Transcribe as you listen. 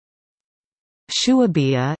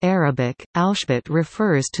Shu'ubiyya Arabic, Alshbit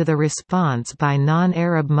refers to the response by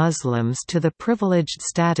non-Arab Muslims to the privileged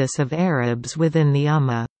status of Arabs within the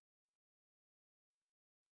Ummah.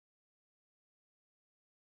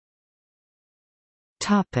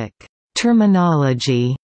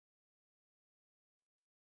 Terminology.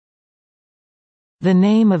 The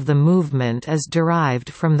name of the movement is derived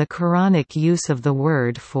from the Quranic use of the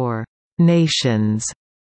word for «nations»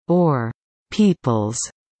 or «peoples»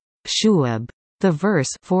 shu'ub. The verse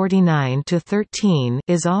 49-13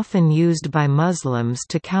 is often used by Muslims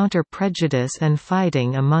to counter prejudice and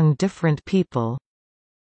fighting among different people.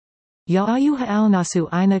 Ya ayyuha al-nasu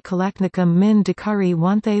aina khalaqnakum min dhikari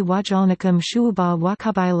wanthe wajalnakum shu'uba wa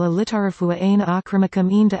qabaila litarafu aina akramakum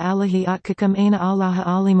inda Allahi atkakum aina Allaha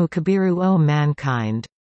alimu kabiru. O mankind!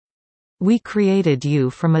 We created you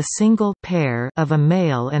from a single pair of a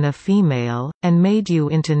male and a female, and made you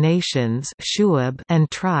into nations shu'ub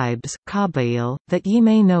and tribes qabail, that ye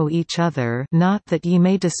may know each other, not that ye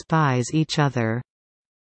may despise each other.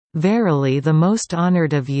 Verily the most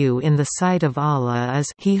honored of you in the sight of Allah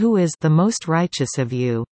is He who is the most righteous of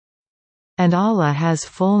you. And Allah has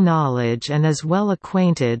full knowledge and is well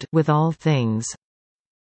acquainted with all things.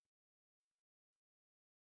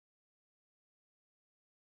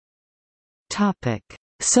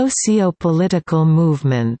 Socio-political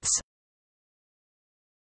movements.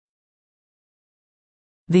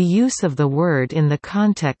 The use of the word in the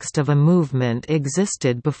context of a movement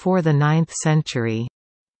existed before the 9th century.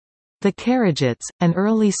 The Kharijites, an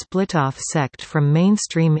early split-off sect from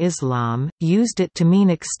mainstream Islam, used it to mean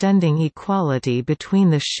extending equality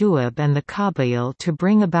between the Shu'ub and the Qabail to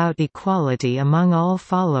bring about equality among all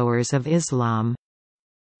followers of Islam.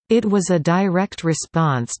 It was a direct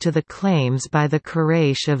response to the claims by the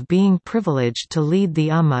Quraysh of being privileged to lead the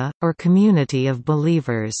Ummah, or community of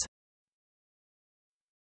believers.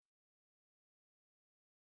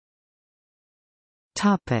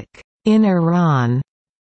 In Iran.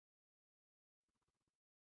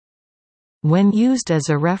 When used as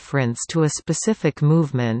a reference to a specific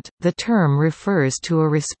movement, the term refers to a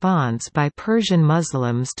response by Persian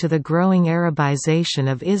Muslims to the growing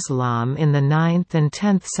Arabization of Islam in the 9th and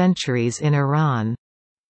 10th centuries in Iran.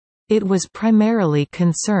 It was primarily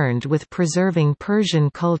concerned with preserving Persian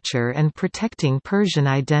culture and protecting Persian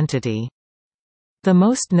identity. The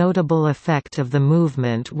most notable effect of the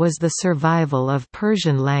movement was the survival of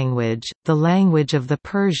Persian language, the language of the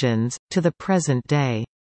Persians, to the present day.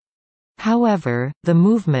 However, the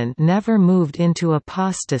movement never moved into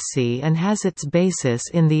apostasy and has its basis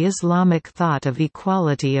in the Islamic thought of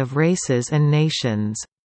equality of races and nations.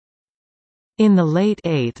 In the late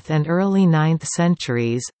 8th and early 9th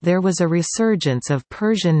centuries, there was a resurgence of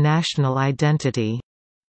Persian national identity.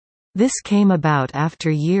 This came about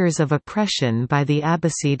after years of oppression by the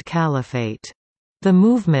Abbasid Caliphate. The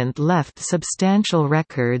movement left substantial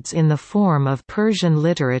records in the form of Persian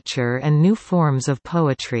literature and new forms of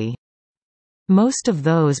poetry. Most of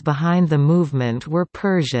those behind the movement were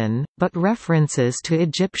Persian, but references to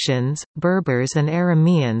Egyptians, Berbers and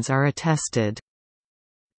Arameans are attested.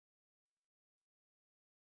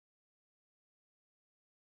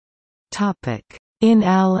 In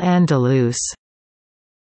Al-Andalus.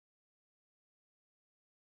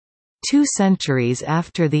 2 centuries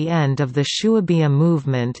after the end of the Shu'ubiyya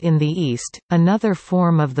movement in the East, another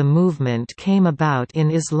form of the movement came about in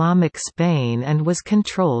Islamic Spain and was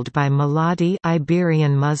controlled by Muladi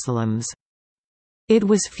Iberian Muslims. It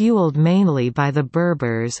was fueled mainly by the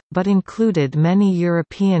Berbers, but included many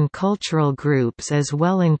European cultural groups as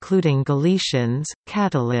well, including Galicians,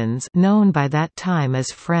 Catalans known by that time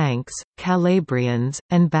as Franks, Calabrians,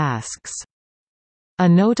 and Basques. A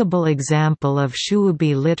notable example of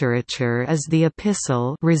Shu'ubi literature is the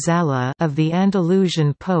epistle Risala of the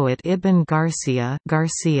Andalusian poet Ibn Garcia.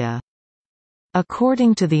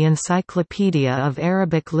 According to the Encyclopedia of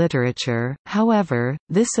Arabic Literature, however,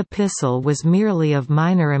 this epistle was merely of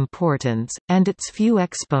minor importance, and its few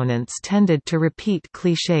exponents tended to repeat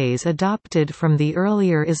clichés adopted from the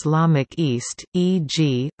earlier Islamic East,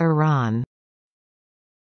 e.g., Iran.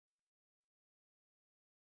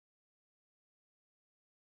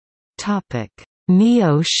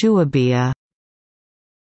 Neo-Shu'ubiyya.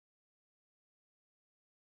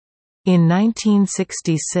 In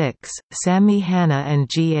 1966, Sami Hanna and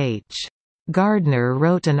G.H. Gardner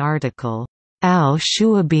wrote an article,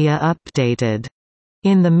 Al-Shu'ubiyya Updated,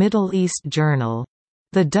 in the Middle East Journal.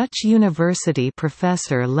 The Dutch university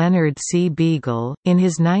professor Leonard C. Beagle, in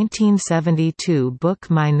his 1972 book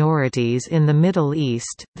Minorities in the Middle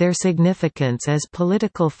East, Their Significance as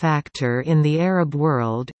Political Factor in the Arab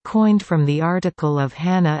World, coined from the article of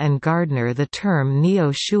Hanna and Gardner the term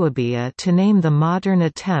Neo-Shu'ubiyya to name the modern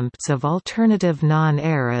attempts of alternative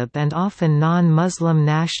non-Arab and often non-Muslim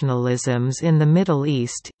nationalisms in the Middle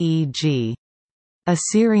East, e.g.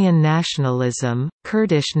 Assyrian nationalism,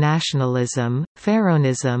 Kurdish nationalism,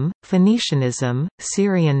 Pharaonism, Phoenicianism,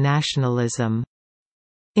 Syrian nationalism.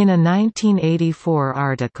 In a 1984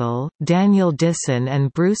 article, Daniel Disson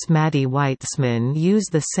and Bruce Maddy Weitzman use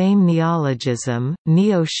the same neologism,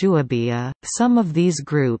 Neo-Shu'ubiyya. Some of these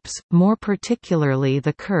groups, more particularly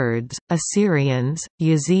the Kurds, Assyrians,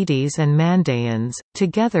 Yazidis and Mandaeans,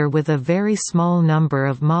 together with a very small number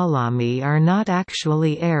of Malami, are not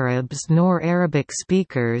actually Arabs nor Arabic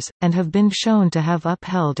speakers, and have been shown to have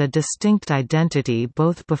upheld a distinct identity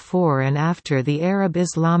both before and after the Arab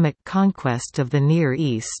Islamic conquest of the Near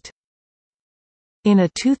East. In a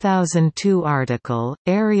 2002 article,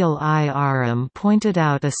 Ariel I. Aram pointed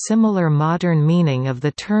out a similar modern meaning of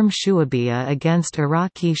the term Shu'ubiyya against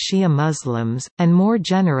Iraqi Shia Muslims, and more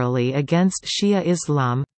generally against Shia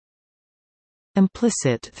Islam.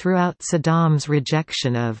 Implicit throughout Saddam's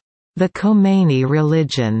rejection of the Khomeini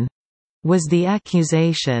religion was the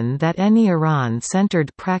accusation that any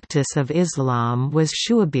Iran-centered practice of Islam was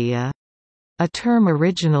Shu'ubiyya, a term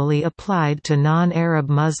originally applied to non-Arab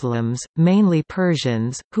Muslims, mainly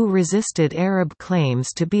Persians, who resisted Arab claims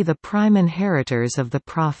to be the prime inheritors of the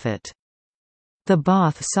Prophet. The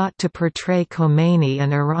Ba'ath sought to portray Khomeini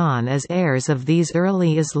and Iran as heirs of these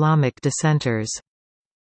early Islamic dissenters.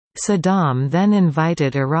 Saddam then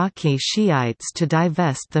invited Iraqi Shiites to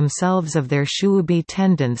divest themselves of their Shu'ubi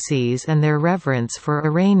tendencies and their reverence for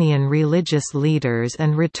Iranian religious leaders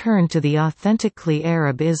and return to the authentically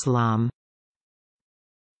Arab Islam.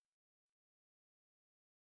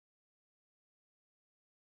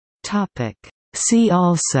 See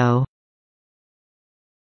also: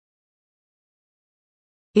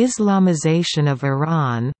 Islamization of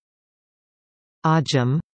Iran,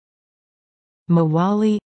 Ajam,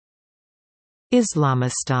 Mawali,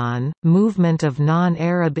 Islamistan, movement of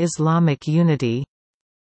non-Arab Islamic unity,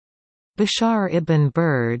 Bashar ibn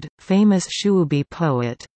Burd, famous Shu'ubi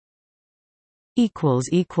poet.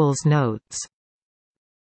 Notes